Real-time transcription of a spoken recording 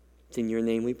It's in your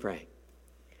name we pray.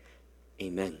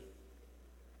 Amen.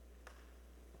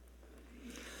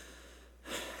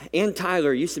 Ann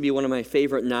Tyler used to be one of my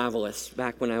favorite novelists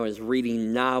back when I was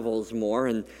reading novels more,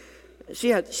 and she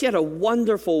had a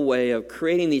wonderful way of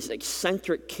creating these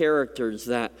eccentric characters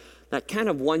that kind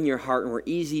of won your heart and were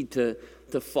easy to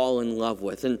fall in love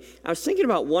with. And I was thinking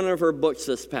about one of her books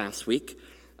this past week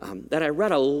that I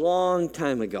read a long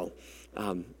time ago.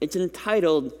 It's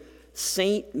entitled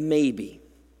Saint Maybe.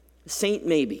 Saint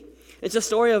Maybe. It's a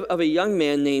story of a young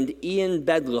man named Ian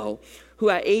Bedlow who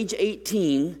at age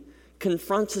 18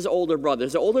 confronts his older brother.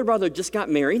 His older brother just got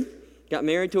married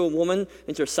to a woman.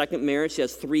 It's her second marriage. She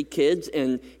has 3 kids,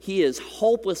 and he is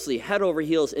hopelessly head over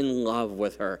heels in love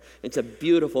with her. It's a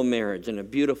beautiful marriage and a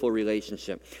beautiful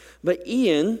relationship. But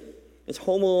Ian is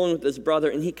home alone with his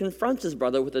brother, and he confronts his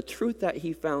brother with the truth that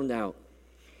he found out.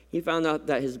 He found out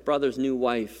that his brother's new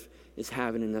wife is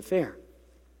having an affair.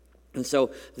 And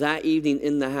so that evening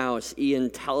in the house, Ian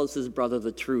tells his brother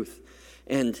the truth.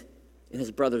 And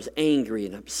his brother's angry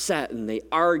and upset, and they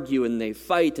argue and they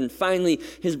fight. And finally,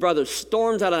 his brother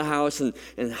storms out of the house and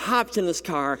hops in his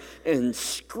car and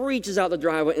screeches out the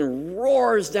driveway and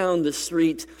roars down the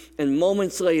street. And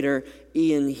moments later,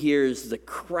 Ian hears the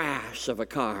crash of a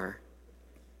car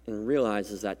and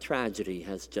realizes that tragedy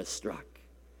has just struck.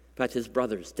 In fact, his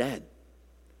brother's dead.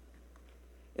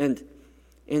 And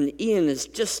Ian is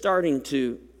just starting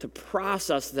to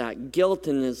process that guilt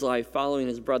in his life following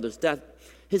his brother's death.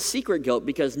 His secret guilt,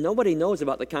 because nobody knows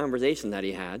about the conversation that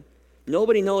he had.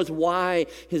 Nobody knows why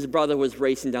his brother was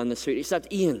racing down the street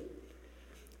except Ian.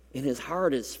 And his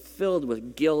heart is filled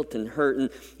with guilt and hurt. And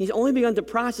he's only begun to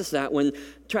process that when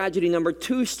tragedy number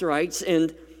 2 strikes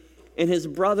and his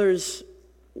brother's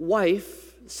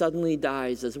wife suddenly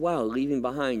dies as well, leaving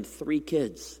behind 3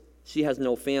 kids. She has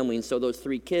no family, and so those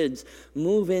 3 kids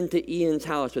move into Ian's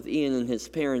house with Ian and his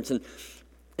parents. And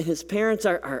his parents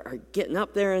are getting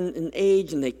up there in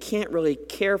age, and they can't really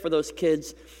care for those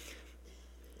kids.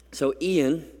 So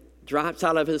Ian drops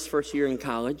out of his first year in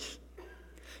college,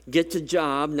 gets a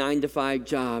job, 9-to-5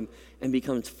 job, and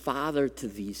becomes father to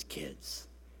these kids,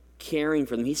 caring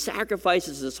for them. He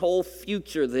sacrifices his whole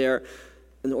future there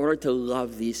in order to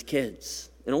love these kids.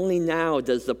 And only now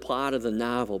does the plot of the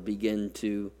novel begin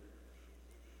to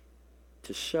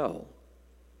show.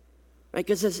 Right?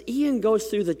 Because as Ian goes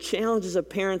through the challenges of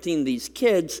parenting these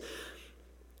kids,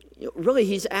 really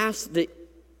he's asked the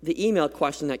email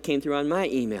question that came through on my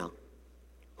email.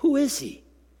 Who is he?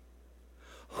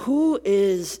 Who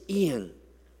is Ian?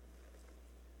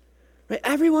 Right?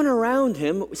 Everyone around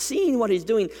him, seeing what he's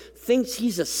doing, thinks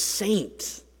he's a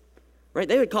saint. Right?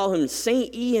 They would call him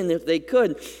Saint Ian if they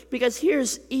could, because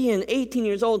here's Ian, 18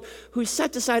 years old, who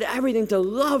set aside everything to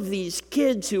love these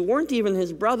kids who weren't even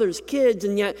his brother's kids,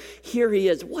 and yet here he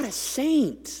is. What a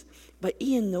saint. But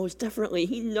Ian knows differently.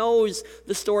 He knows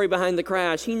the story behind the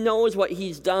crash. He knows what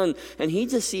he's done, and he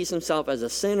just sees himself as a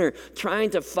sinner trying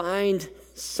to find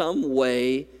some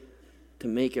way to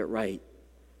make it right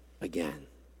again.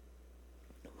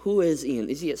 Who is Ian?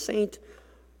 Is he a saint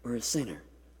or a sinner?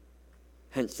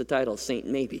 Hence the title, Saint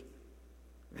Maybe,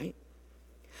 right?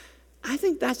 I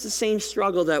think that's the same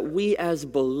struggle that we as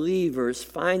believers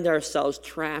find ourselves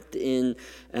trapped in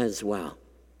as well.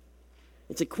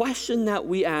 It's a question that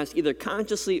we ask either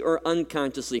consciously or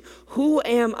unconsciously. Who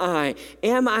am I?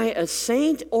 Am I a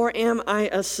saint or am I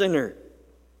a sinner?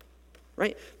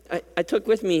 Right? I took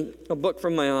with me a book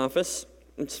from my office.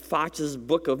 It's Fox's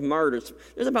Book of Martyrs.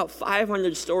 There's about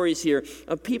 500 stories here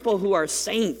of people who are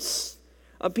saints,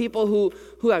 of people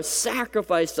who have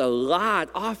sacrificed a lot,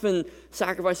 often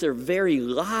sacrificed their very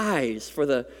lives for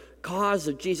the cause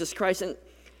of Jesus Christ. And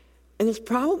there's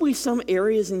probably some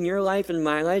areas in your life and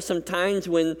my life, sometimes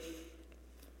when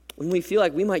we feel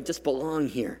like we might just belong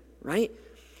here, right?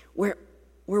 Where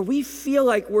we feel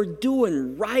like we're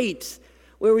doing right,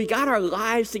 where we got our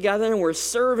lives together and we're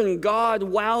serving God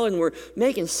well and we're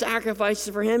making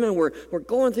sacrifices for Him and we're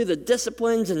going through the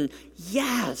disciplines, and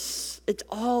yes, it's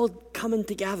all coming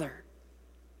together.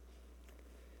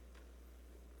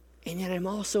 And yet I'm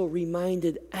also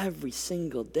reminded every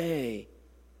single day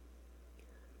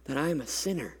that I'm a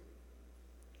sinner.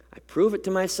 I prove it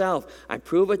to myself. I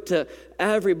prove it to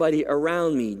everybody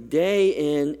around me day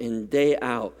in and day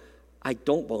out. I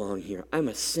don't belong here. I'm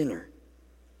a sinner,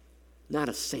 not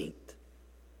a saint.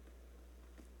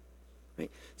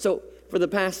 Right? So for the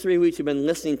past 3 weeks, we've been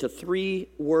listening to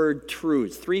 3-word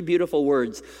truths, 3 beautiful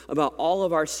words about all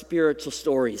of our spiritual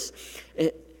stories.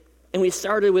 And we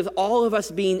started with all of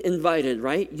us being invited,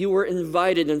 right? You were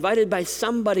invited by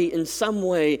somebody in some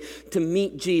way to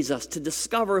meet Jesus, to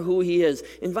discover who he is,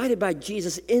 invited by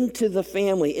Jesus into the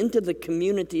family, into the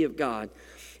community of God.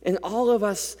 And all of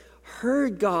us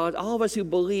heard God, all of us who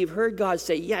believe heard God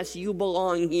say, yes, you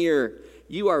belong here.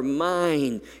 You are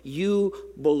mine. You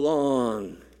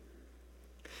belong.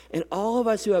 And all of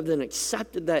us who have then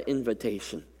accepted that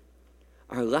invitation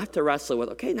are left to wrestle with,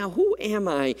 okay, now who am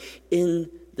I in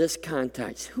this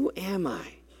context? Who am I?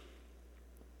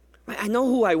 I know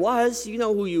who I was. You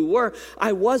know who you were.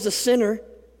 I was a sinner,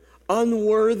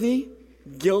 unworthy,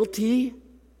 guilty.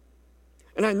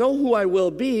 And I know who I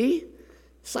will be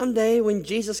someday when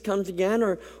Jesus comes again,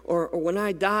 or when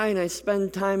I die and I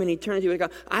spend time in eternity with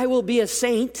God. I will be a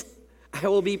saint. I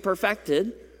will be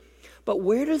perfected. But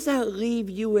where does that leave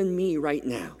you and me right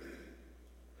now?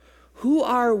 Who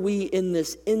are we in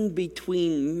this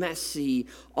in-between, messy,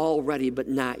 already but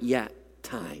not yet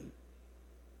time?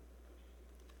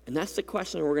 And that's the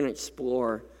question we're going to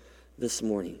explore this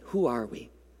morning. Who are we?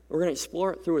 We're going to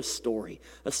explore it through a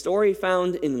story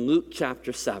found in Luke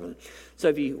chapter 7. So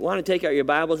if you want to take out your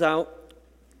Bibles out,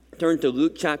 turn to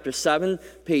Luke chapter 7,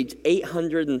 page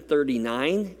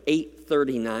 839,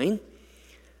 839.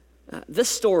 This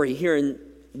story here in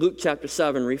Luke chapter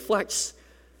 7 reflects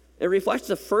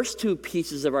the first two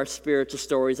pieces of our spiritual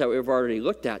stories that we've already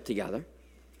looked at together.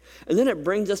 And then it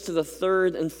brings us to the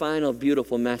third and final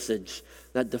beautiful message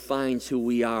that defines who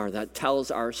we are, that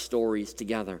tells our stories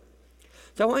together.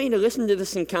 So I want you to listen to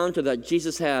this encounter that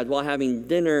Jesus had while having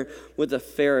dinner with the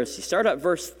Pharisees. Start at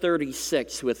verse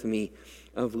 36 with me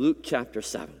of Luke chapter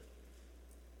 7.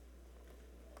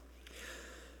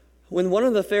 When one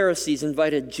of the Pharisees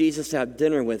invited Jesus to have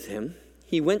dinner with him,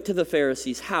 he went to the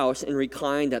Pharisee's house and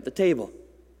reclined at the table.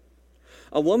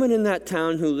 A woman in that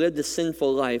town who lived a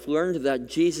sinful life learned that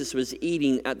Jesus was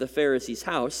eating at the Pharisee's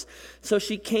house, so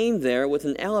she came there with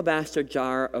an alabaster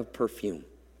jar of perfume.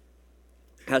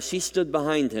 As she stood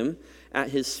behind him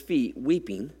at his feet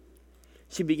weeping,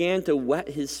 she began to wet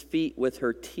his feet with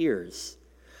her tears.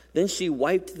 Then she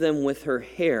wiped them with her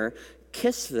hair,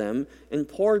 kissed them, and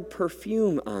poured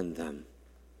perfume on them.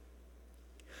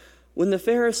 When the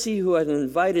Pharisee who had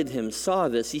invited him saw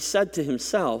this, he said to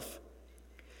himself,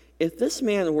 if this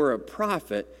man were a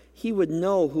prophet, he would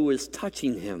know who is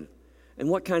touching him and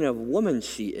what kind of woman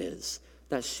she is,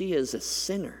 that she is a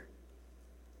sinner.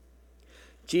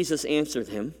 Jesus answered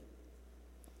him,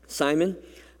 Simon,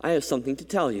 I have something to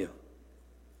tell you.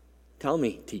 Tell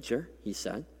me, teacher, he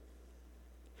said.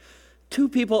 2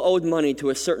 people owed money to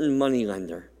a certain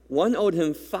moneylender. One owed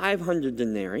him 500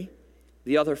 denarii,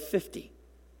 the other 50.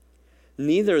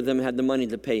 Neither of them had the money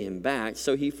to pay him back,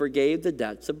 so he forgave the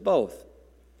debts of both.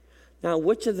 Now,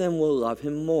 which of them will love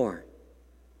him more?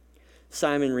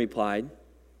 Simon replied,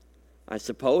 I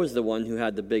suppose the one who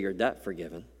had the bigger debt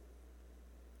forgiven.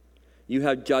 You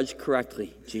have judged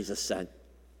correctly, Jesus said.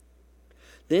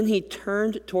 Then he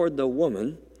turned toward the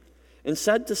woman and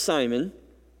said to Simon,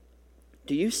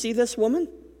 do you see this woman?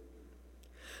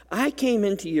 I came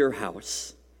into your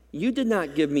house. You did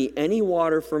not give me any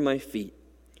water for my feet,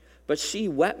 but she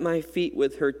wet my feet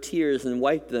with her tears and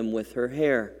wiped them with her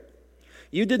hair.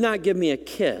 You did not give me a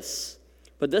kiss,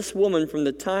 but this woman from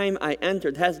the time I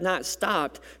entered has not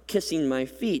stopped kissing my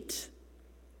feet.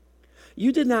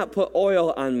 You did not put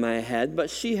oil on my head, but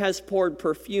she has poured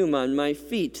perfume on my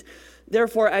feet.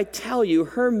 Therefore, I tell you,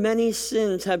 her many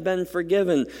sins have been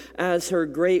forgiven, as her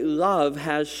great love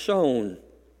has shown.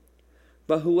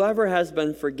 But whoever has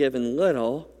been forgiven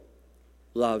little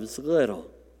loves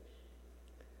little.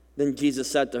 Then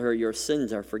Jesus said to her, your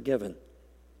sins are forgiven.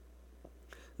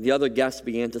 The other guests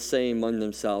began to say among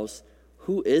themselves,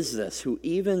 who is this who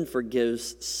even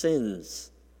forgives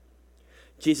sins?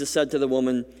 Jesus said to the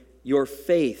woman, your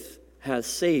faith has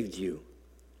saved you.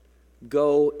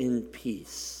 Go in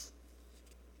peace.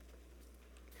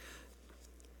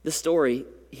 The story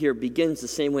here begins the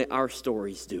same way our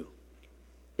stories do.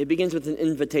 It begins with an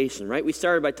invitation, right? We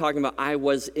started by talking about I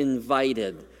was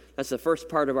invited. That's the first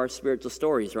part of our spiritual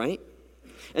stories, right?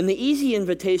 And the easy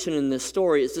invitation in this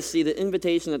story is to see the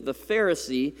invitation that the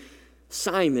Pharisee,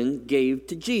 Simon, gave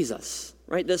to Jesus,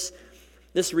 right? This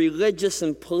religious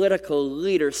and political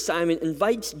leader, Simon,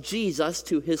 invites Jesus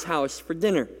to his house for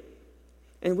dinner.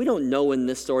 And we don't know in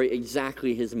this story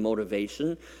exactly his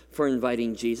motivation for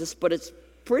inviting Jesus, but it's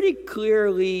pretty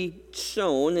clearly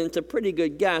shown, and it's a pretty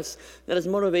good guess, that his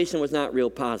motivation was not real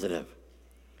positive.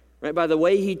 Right? By the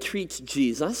way he treats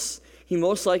Jesus, he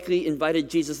most likely invited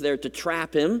Jesus there to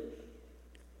trap him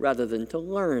rather than to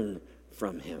learn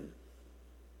from him.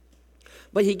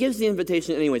 But he gives the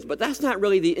invitation anyways. But that's not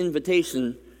really the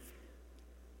invitation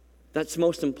that's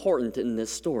most important in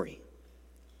this story.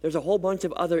 There's a whole bunch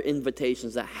of other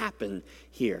invitations that happen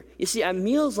here. You see, at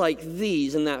meals like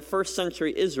these in that first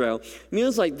century Israel,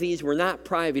 meals like these were not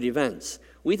private events.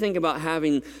 We think about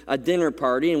having a dinner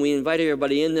party and we invite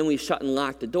everybody in, then we shut and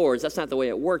lock the doors. That's not the way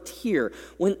it worked here.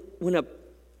 When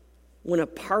a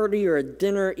party or a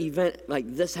dinner event like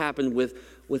this happened with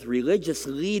religious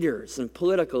leaders and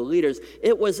political leaders,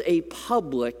 it was a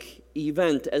public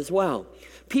event as well.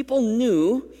 People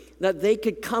knew that they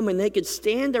could come and they could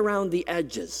stand around the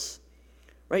edges,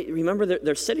 right? Remember,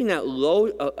 they're sitting at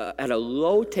a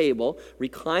low table,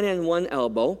 reclining on one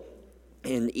elbow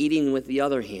and eating with the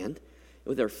other hand,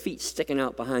 with their feet sticking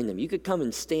out behind them. You could come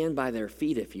and stand by their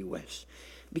feet if you wish,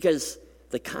 because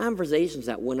the conversations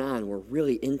that went on were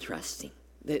really interesting.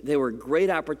 They were great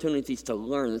opportunities to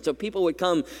learn. And so people would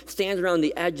come, stand around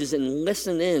the edges and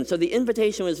listen in. So the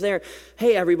invitation was there.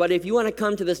 Hey, everybody, if you want to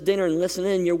come to this dinner and listen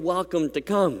in, you're welcome to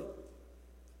come.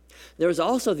 There was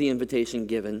also the invitation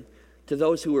given to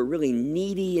those who were really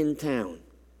needy in town.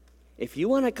 If you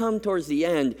want to come towards the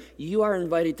end, you are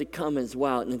invited to come as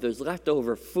well. And if there's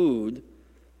leftover food,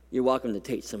 you're welcome to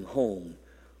take some home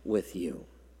with you.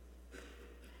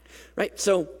 Right?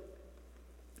 So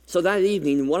that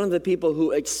evening, one of the people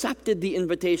who accepted the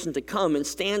invitation to come and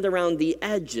stand around the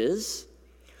edges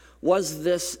was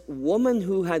this woman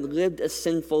who had lived a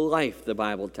sinful life, the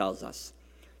Bible tells us.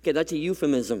 Okay, that's a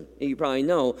euphemism. You probably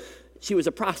know. She was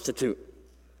a prostitute.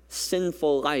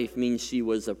 Sinful life means she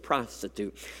was a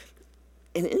prostitute.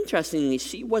 And interestingly,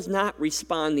 she was not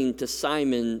responding to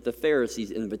Simon the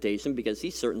Pharisee's invitation, because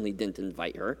he certainly didn't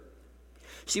invite her.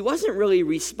 She wasn't really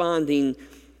responding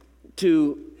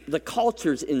to the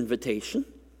culture's invitation,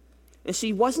 and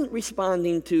she wasn't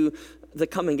responding to the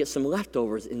come and get some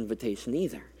leftovers invitation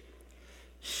either.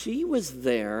 She was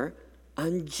there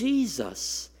on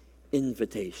Jesus'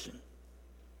 invitation.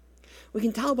 We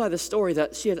can tell by the story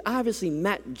that she had obviously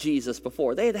met Jesus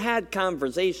before. They had had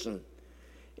conversation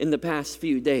in the past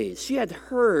few days. She had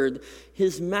heard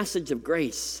his message of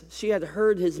grace. She had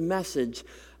heard his message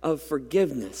of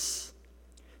forgiveness.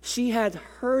 She had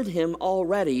heard him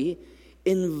already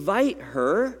invite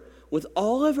her with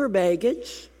all of her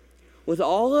baggage, with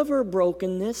all of her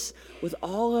brokenness, with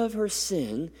all of her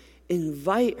sin,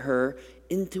 invite her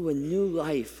into a new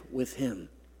life with him.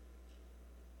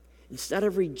 Instead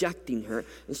of rejecting her,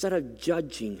 instead of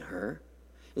judging her,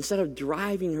 instead of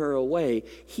driving her away,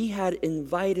 he had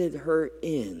invited her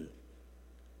in.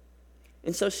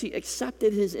 And so she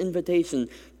accepted his invitation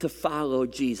to follow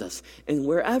Jesus. And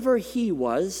wherever he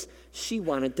was, she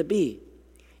wanted to be.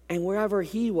 And wherever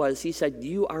he was, he said,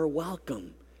 you are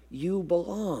welcome. You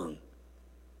belong.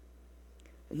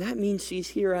 And that means she's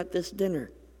here at this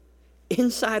dinner,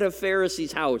 inside a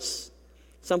Pharisee's house,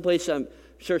 someplace I'm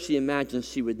sure she imagines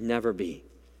she would never be.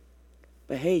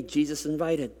 But hey, Jesus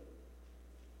invited.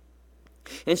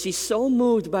 And she's so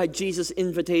moved by Jesus'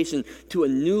 invitation to a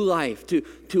new life,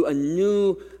 to a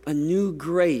new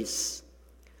grace,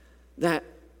 that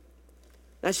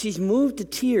she's moved to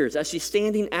tears as she's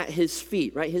standing at his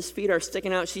feet, right? His feet are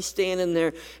sticking out. She's standing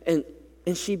there, and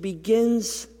she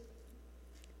begins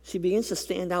to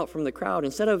stand out from the crowd.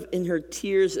 Instead of in her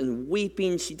tears and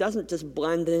weeping, she doesn't just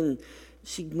blend in.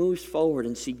 She moves forward,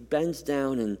 and she bends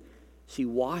down, and she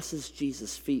washes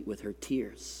Jesus' feet with her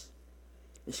tears.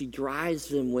 And she dries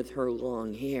them with her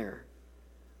long hair.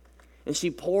 And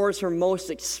she pours her most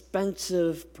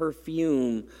expensive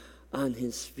perfume on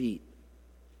his feet.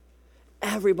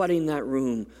 Everybody in that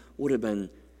room would have been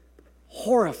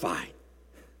horrified,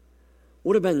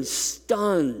 would have been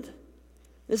stunned.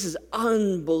 This is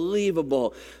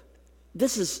unbelievable.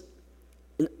 This is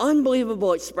an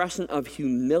unbelievable expression of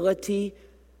humility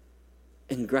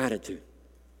and gratitude.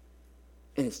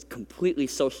 And it's completely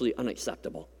socially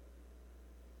unacceptable.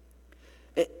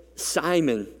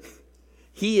 Simon,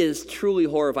 he is truly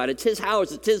horrified. It's his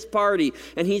house, it's his party,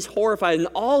 and he's horrified. And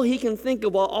all he can think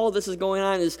of while all this is going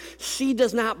on is, she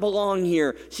does not belong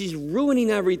here. She's ruining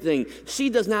everything.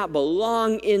 She does not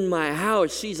belong in my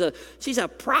house. She's a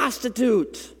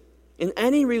prostitute. And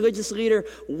any religious leader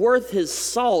worth his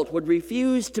salt would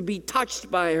refuse to be touched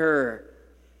by her.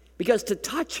 Because to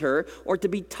touch her or to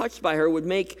be touched by her would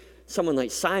make someone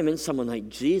like Simon, someone like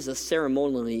Jesus,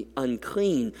 ceremonially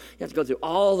unclean. You have to go through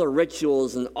all the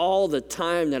rituals and all the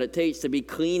time that it takes to be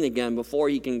clean again before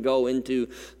he can go into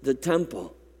the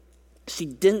temple. She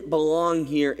didn't belong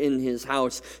here in his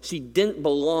house. She didn't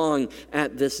belong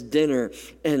at this dinner.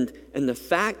 And the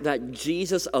fact that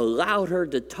Jesus allowed her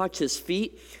to touch his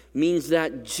feet means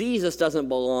that Jesus doesn't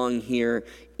belong here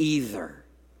either.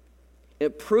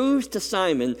 It proves to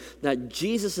Simon that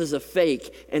Jesus is a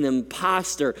fake, an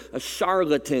imposter, a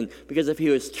charlatan, because if he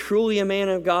was truly a man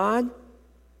of God,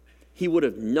 he would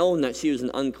have known that she was an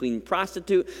unclean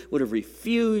prostitute, would have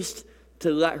refused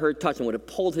to let her touch him, would have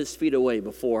pulled his feet away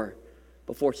before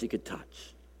she could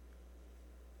touch.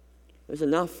 It was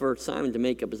enough for Simon to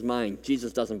make up his mind,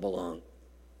 Jesus doesn't belong.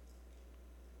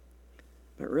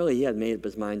 But really, he had made up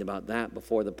his mind about that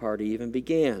before the party even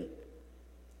began.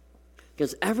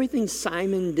 Because everything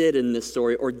Simon did in this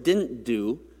story, or didn't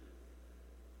do,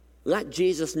 let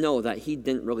Jesus know that he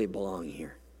didn't really belong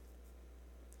here.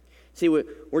 See,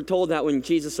 we're told that when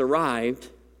Jesus arrived,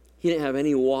 he didn't have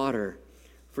any water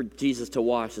for Jesus to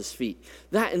wash his feet.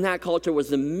 That in that culture was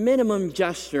the minimum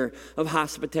gesture of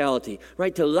hospitality,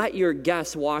 right? To let your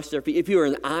guests wash their feet. If you were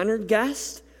an honored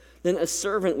guest, then a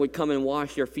servant would come and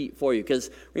wash your feet for you. Because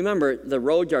remember, the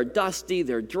roads are dusty,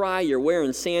 they're dry, you're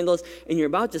wearing sandals, and you're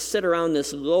about to sit around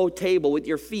this low table with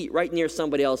your feet right near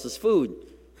somebody else's food.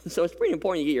 So it's pretty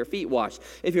important you get your feet washed.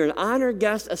 If you're an honored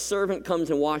guest, a servant comes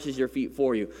and washes your feet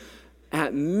for you.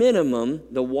 At minimum,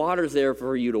 the water's there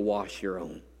for you to wash your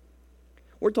own.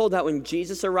 We're told that when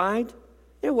Jesus arrived,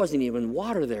 there wasn't even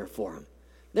water there for him.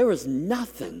 There was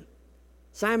nothing.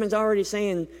 Simon's already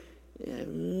saying,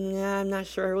 I'm not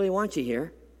sure I really want you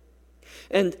here.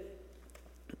 And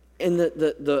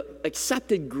the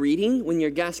accepted greeting when your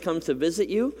guest comes to visit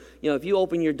you, if you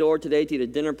open your door today to the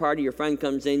dinner party, your friend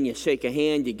comes in, you shake a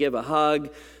hand, you give a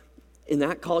hug. In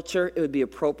that culture, it would be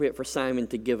appropriate for Simon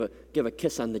to give a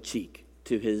kiss on the cheek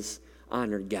to his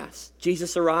honored guest.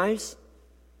 Jesus arrives,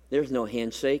 there's no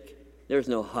handshake, there's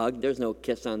no hug, there's no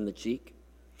kiss on the cheek.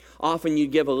 Often you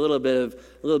give a little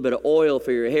bit of oil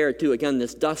for your hair too. Again,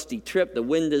 this dusty trip, the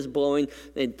wind is blowing.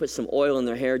 They'd put some oil in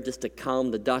their hair just to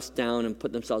calm the dust down and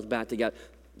put themselves back together.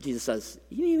 Jesus says,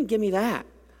 "You didn't even give me that.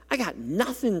 I got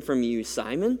nothing from you,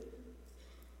 Simon."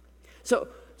 So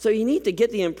you need to get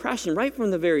the impression right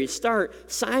from the very start,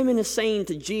 Simon is saying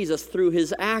to Jesus through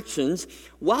his actions,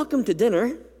 "Welcome to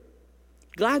dinner.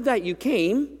 Glad that you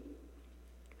came,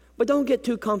 but don't get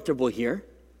too comfortable here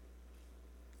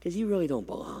because you really don't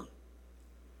belong.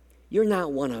 You're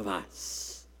not one of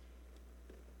us."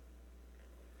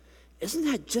 Isn't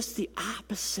that just the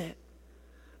opposite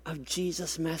of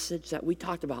Jesus' message that we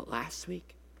talked about last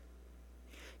week?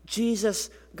 Jesus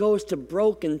goes to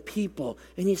broken people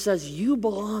and he says, "You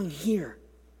belong here.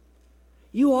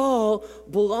 You all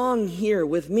belong here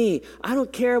with me. I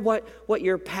don't care what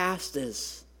your past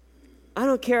is. I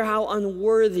don't care how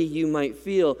unworthy you might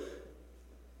feel.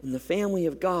 In the family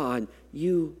of God,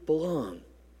 you belong."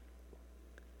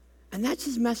 And that's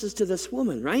his message to this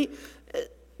woman, right?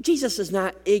 Jesus is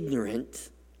not ignorant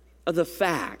of the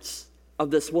facts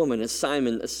of this woman, as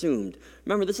Simon assumed.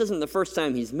 Remember, this isn't the first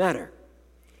time he's met her.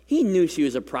 He knew she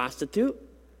was a prostitute.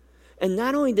 And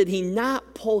not only did he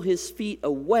not pull his feet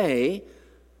away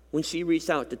when she reached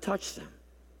out to touch them,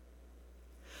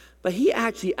 but he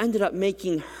actually ended up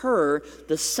making her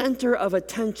the center of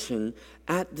attention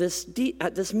at this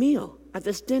meal, at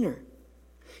this dinner.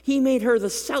 He made her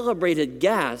the celebrated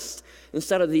guest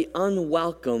instead of the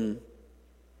unwelcome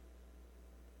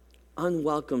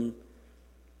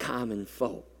common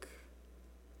folk.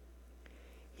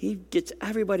 He gets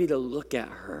everybody to look at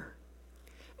her.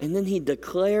 And then he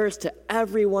declares to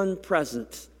everyone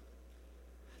present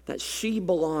that she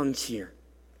belongs here.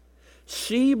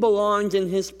 She belongs in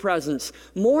his presence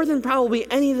more than probably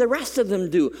any of the rest of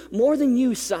them do. More than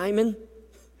you, Simon.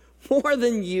 More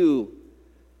than you.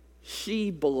 She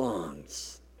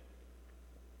belongs.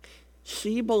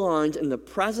 She belongs in the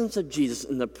presence of Jesus,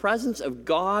 in the presence of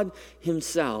God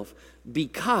himself,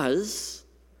 because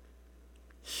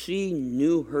she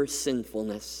knew her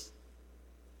sinfulness.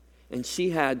 And she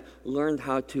had learned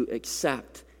how to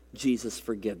accept Jesus'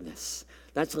 forgiveness.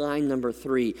 That's line number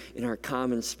 3 in our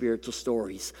common spiritual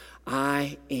stories.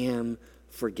 I am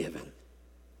forgiven.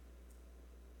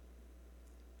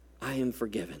 I am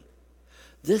forgiven.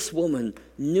 This woman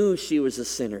knew she was a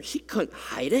sinner. She couldn't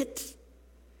hide it.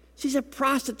 She's a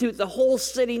prostitute. The whole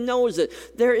city knows it.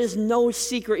 There is no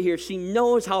secret here. She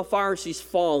knows how far she's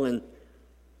fallen.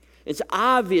 It's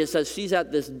obvious that she's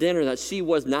at this dinner that she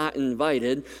was not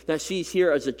invited, that she's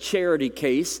here as a charity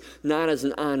case, not as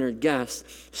an honored guest.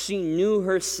 She knew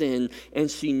her sin, and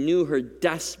she knew her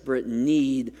desperate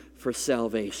need for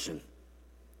salvation.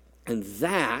 And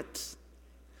that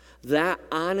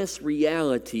honest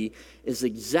reality is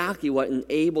exactly what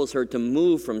enables her to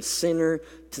move from sinner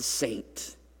to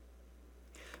saint.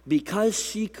 Because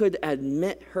she could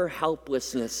admit her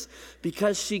helplessness,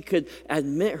 because she could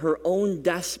admit her own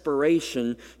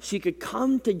desperation, she could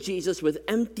come to Jesus with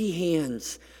empty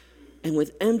hands And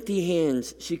with empty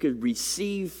hands, she could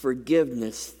receive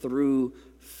forgiveness through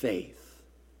faith.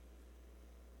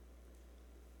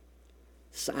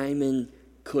 Simon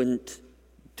couldn't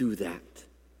do that.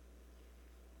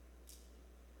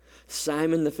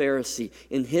 Simon the Pharisee,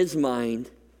 in his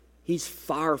mind, he's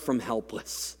far from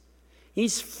helpless.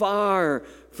 He's far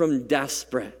from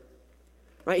desperate.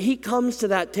 Right? He comes to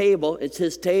that table. It's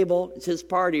his table. It's his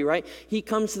party, right? He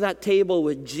comes to that table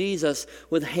with Jesus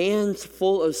with hands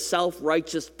full of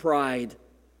self-righteous pride.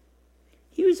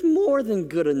 He was more than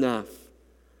good enough.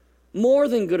 More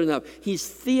than good enough. He's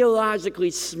theologically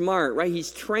smart, right?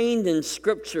 He's trained in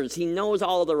scriptures. He knows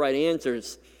all of the right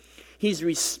answers. He's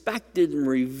respected and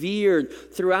revered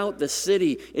throughout the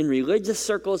city in religious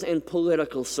circles and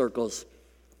political circles.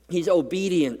 He's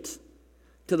obedient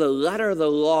to the letter of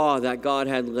the law that God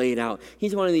had laid out.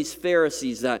 He's one of these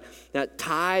Pharisees that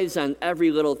tithes on every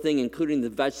little thing, including the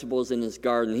vegetables in his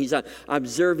garden. He's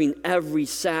observing every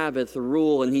Sabbath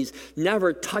rule, and he's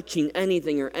never touching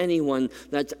anything or anyone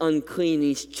that's unclean.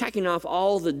 He's checking off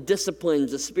all the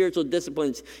disciplines, the spiritual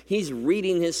disciplines. He's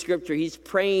reading his scripture. He's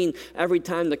praying every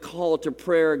time the call to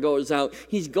prayer goes out.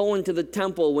 He's going to the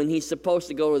temple when he's supposed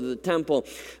to go to the temple.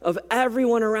 Of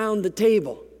everyone around the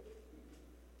table,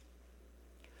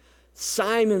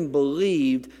 Simon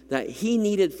believed that he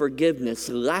needed forgiveness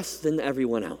less than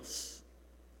everyone else.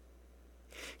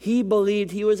 He believed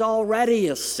he was already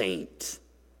a saint.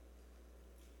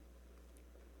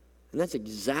 And that's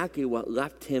exactly what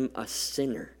left him a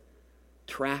sinner,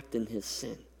 trapped in his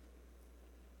sin.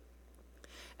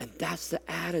 And that's the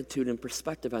attitude and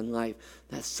perspective on life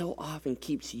that so often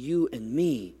keeps you and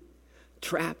me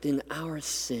trapped in our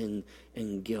sin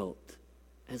and guilt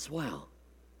as well.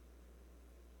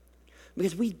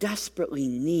 Because we desperately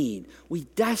need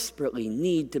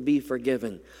to be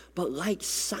forgiven. But like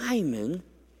Simon,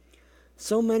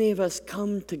 so many of us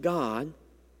come to God,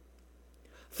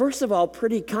 first of all,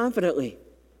 pretty confidently.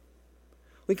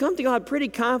 We come to God pretty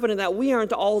confident that we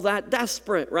aren't all that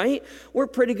desperate, right? We're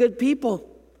pretty good people.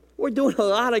 We're doing a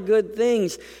lot of good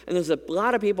things. And there's a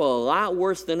lot of people a lot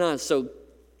worse than us. So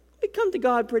we come to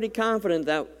God pretty confident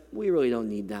that we really don't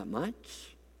need that much.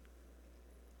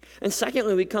 And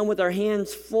secondly, we come with our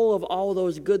hands full of all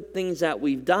those good things that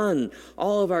we've done,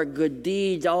 all of our good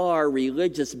deeds, all our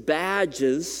religious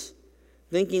badges,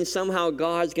 thinking somehow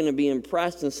God's going to be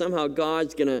impressed and somehow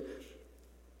God's going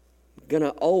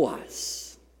to owe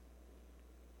us.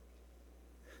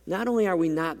 Not only are we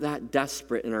not that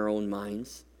desperate in our own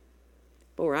minds,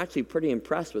 but we're actually pretty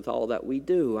impressed with all that we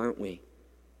do, aren't we?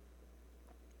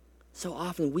 So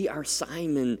often we are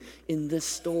Simon in this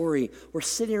story. We're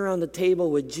sitting around the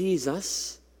table with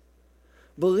Jesus,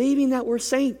 believing that we're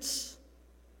saints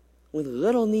with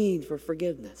little need for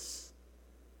forgiveness.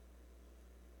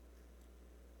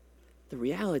 The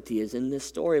reality is, in this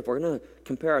story, if we're going to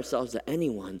compare ourselves to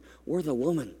anyone, we're the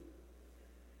woman.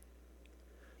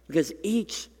 Because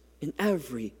each and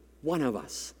every one of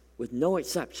us, with no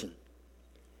exception,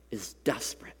 is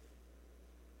desperate.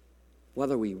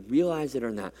 Whether we realize it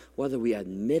or not, whether we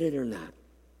admit it or not.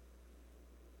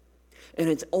 And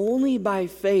it's only by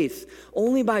faith,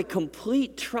 only by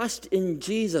complete trust in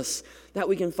Jesus that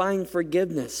we can find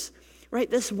forgiveness. Right?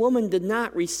 This woman did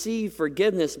not receive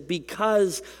forgiveness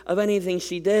because of anything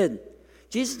she did.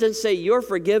 Jesus didn't say, you're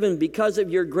forgiven because of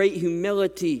your great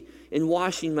humility in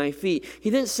washing my feet. He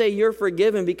didn't say, you're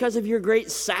forgiven because of your great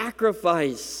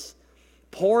sacrifice,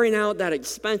 pouring out that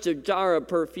expensive jar of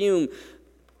perfume.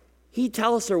 He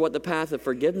tells her what the path of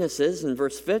forgiveness is in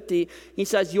verse 50. He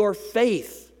says, your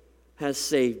faith has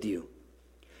saved you.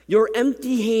 Your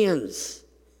empty hands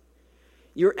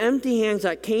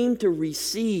that came to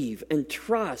receive and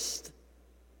trust,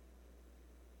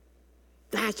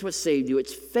 that's what saved you.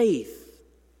 It's faith.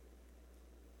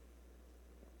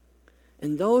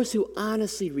 And those who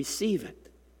honestly receive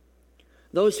it,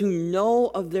 those who know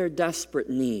of their desperate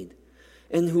need,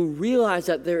 and who realize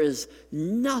that there is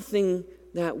nothing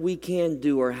that we can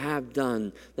do or have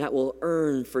done that will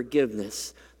earn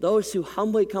forgiveness. Those who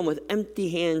humbly come with empty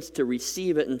hands to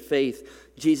receive it in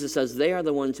faith, Jesus says they are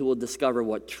the ones who will discover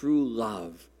what true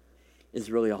love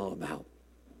is really all about.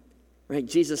 Right?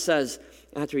 Jesus says,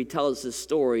 after he tells this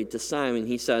story to Simon,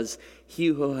 he says, he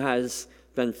who has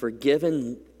been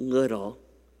forgiven little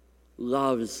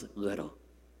loves little.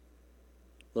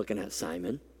 Looking at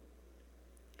Simon.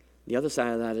 The other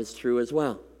side of that is true as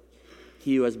well.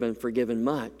 He who has been forgiven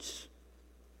much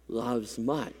loves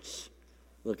much.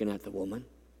 Looking at the woman.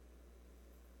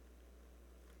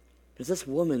 Because this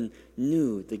woman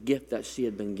knew the gift that she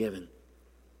had been given.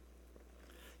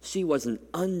 She was an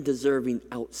undeserving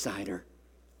outsider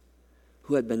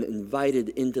who had been invited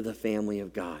into the family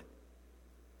of God.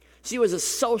 She was a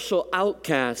social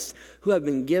outcast who had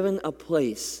been given a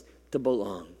place to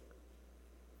belong.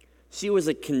 She was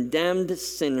a condemned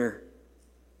sinner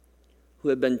who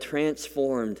had been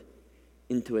transformed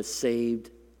into a saved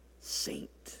saint.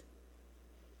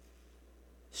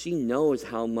 She knows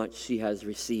how much she has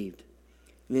received.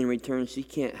 And in return, she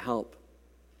can't help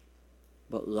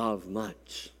but love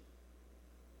much.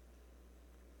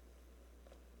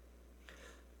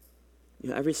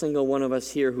 Every single one of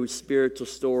us here whose spiritual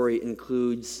story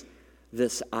includes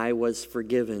this "I was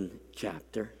forgiven"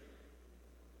 chapter.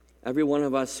 Every one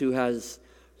of us who has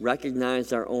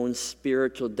recognized our own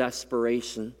spiritual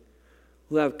desperation,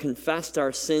 who have confessed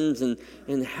our sins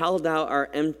and held out our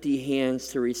empty hands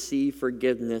to receive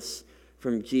forgiveness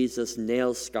from Jesus'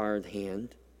 nail-scarred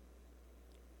hand.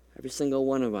 Every single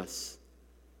one of us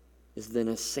is then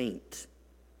a saint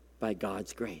by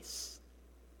God's grace.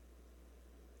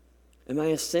 Am I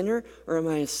a sinner or am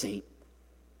I a saint?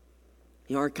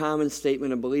 Our common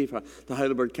statement of belief, the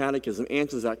Heidelberg Catechism,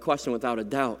 answers that question without a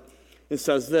doubt. It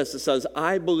says this, it says,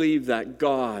 "I believe that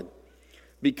God,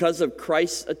 because of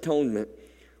Christ's atonement,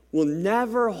 will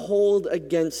never hold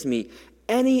against me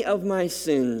any of my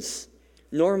sins,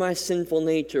 nor my sinful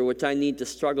nature, which I need to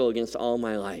struggle against all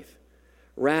my life.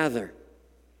 Rather,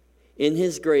 in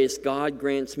his grace, God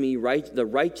grants me the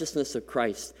righteousness of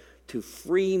Christ to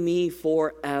free me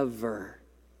forever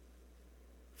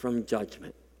from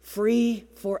judgment." Free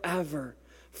forever,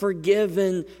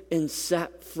 forgiven and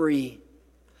set free.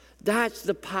 That's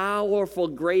the powerful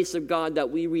grace of God that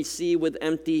we receive with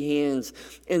empty hands.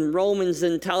 And Romans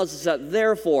then tells us that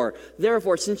therefore,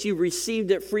 since you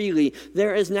received it freely,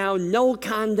 there is now no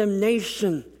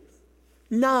condemnation.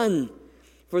 None.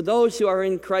 For those who are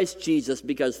in Christ Jesus,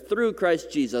 because through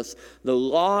Christ Jesus, the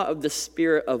law of the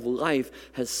Spirit of life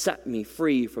has set me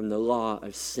free from the law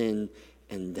of sin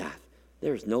and death.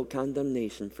 There is no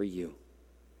condemnation for you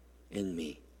and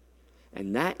me.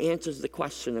 And that answers the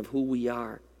question of who we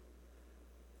are.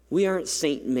 We aren't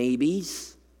saint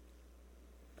maybes.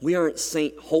 We aren't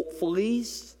saint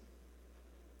hopefullys.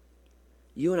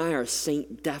 You and I are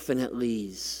saint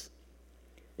definitelys.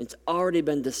 It's already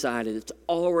been decided. It's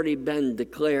already been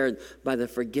declared by the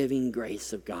forgiving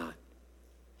grace of God.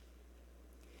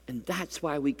 And that's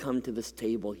why we come to this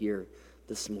table here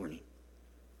this morning.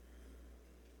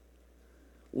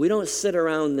 We don't sit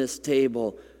around this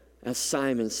table as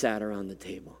Simon sat around the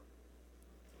table.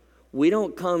 We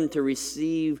don't come to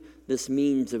receive this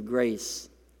means of grace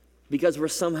because we're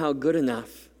somehow good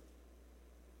enough,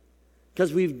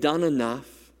 because we've done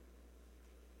enough,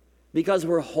 because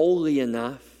we're holy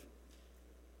enough,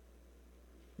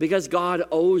 because God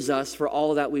owes us for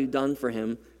all that we've done for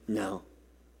him. No,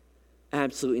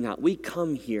 absolutely not. We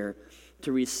come here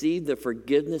to receive the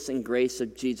forgiveness and grace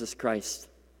of Jesus Christ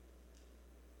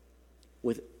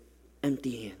with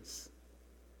empty hands.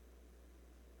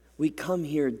 We come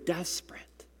here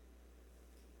desperate,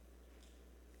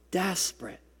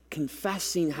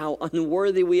 confessing how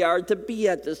unworthy we are to be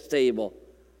at this table.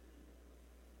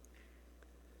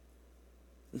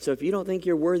 And so if you don't think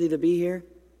you're worthy to be here,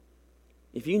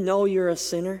 if you know you're a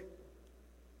sinner,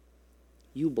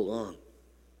 you belong.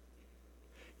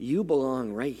 You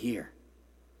belong right here.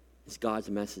 It's God's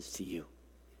message to you.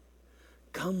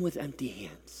 Come with empty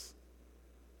hands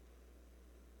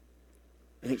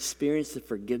and experience the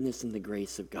forgiveness and the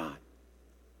grace of God.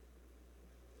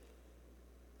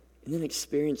 And then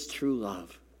experience true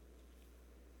love.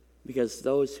 Because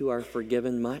those who are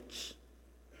forgiven much,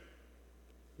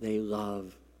 they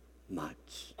love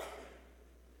much.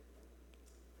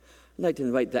 I'd like to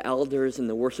invite the elders and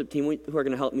the worship team who are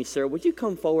going to help me serve. Would you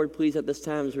come forward, please, at this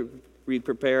time as we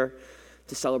prepare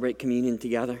to celebrate communion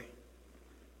together?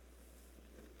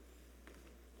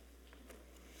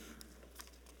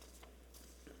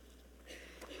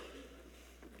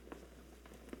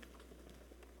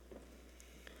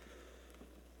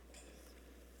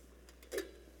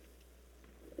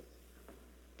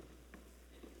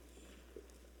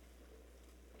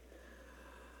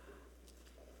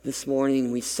 This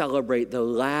morning, we celebrate the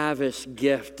lavish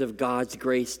gift of God's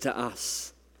grace to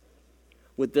us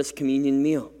with this communion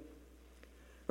meal.